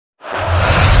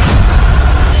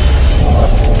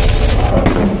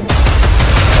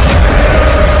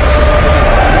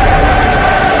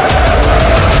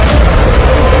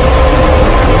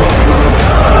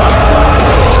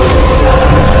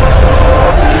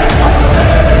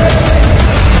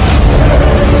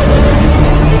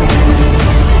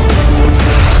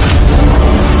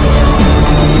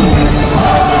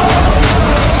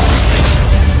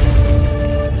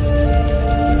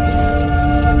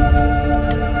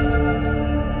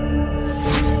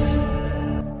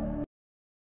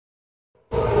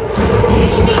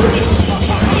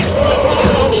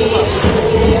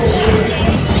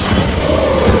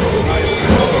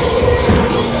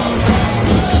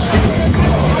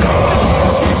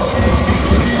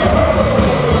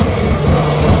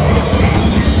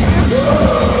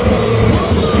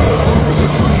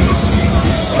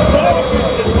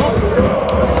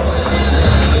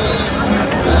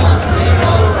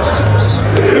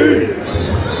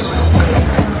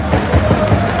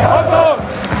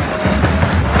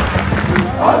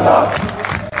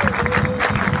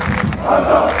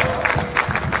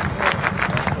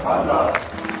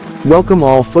Welcome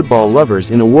all football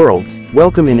lovers in the world,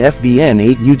 welcome in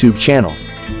FBN8 YouTube channel.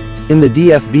 In the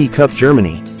DFB Cup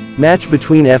Germany, match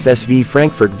between FSV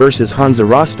Frankfurt vs Hansa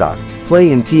Rostock,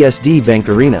 play in PSD Bank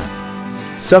Arena.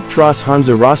 Sup Tross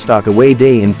Hansa Rostock away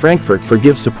day in Frankfurt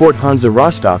forgive support Hansa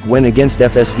Rostock win against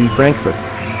FSV Frankfurt.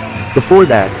 Before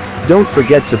that, don't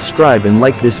forget subscribe and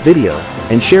like this video,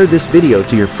 and share this video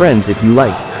to your friends if you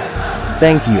like.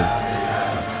 Thank you.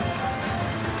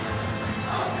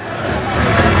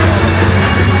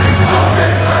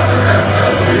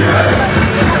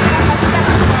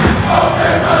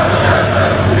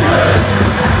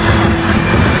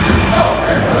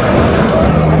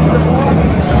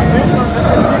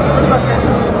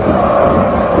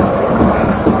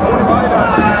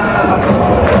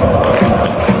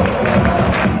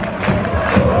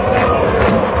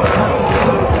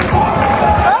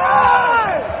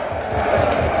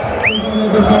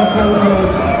 FSV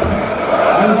Frankfurt.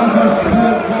 Also was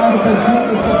jetzt gerade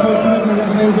passiert ist, das vollführt man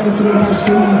wahrscheinlich jetzt in ein paar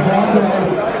Stunden Worte.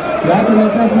 Wir hatten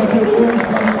jetzt erstmal kurz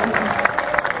durchkommen.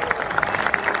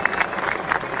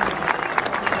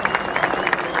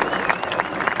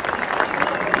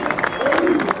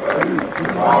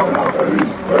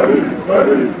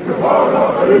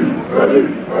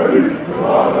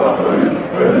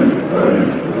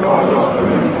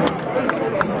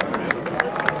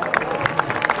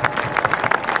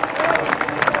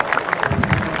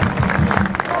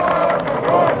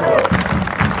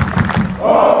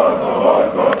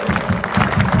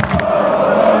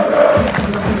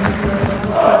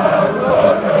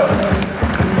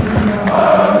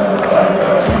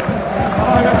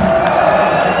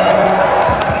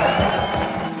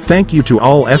 Thank you to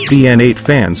all FBN8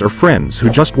 fans or friends who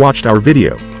just watched our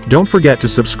video. Don't forget to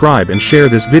subscribe and share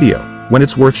this video, when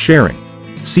it's worth sharing.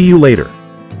 See you later.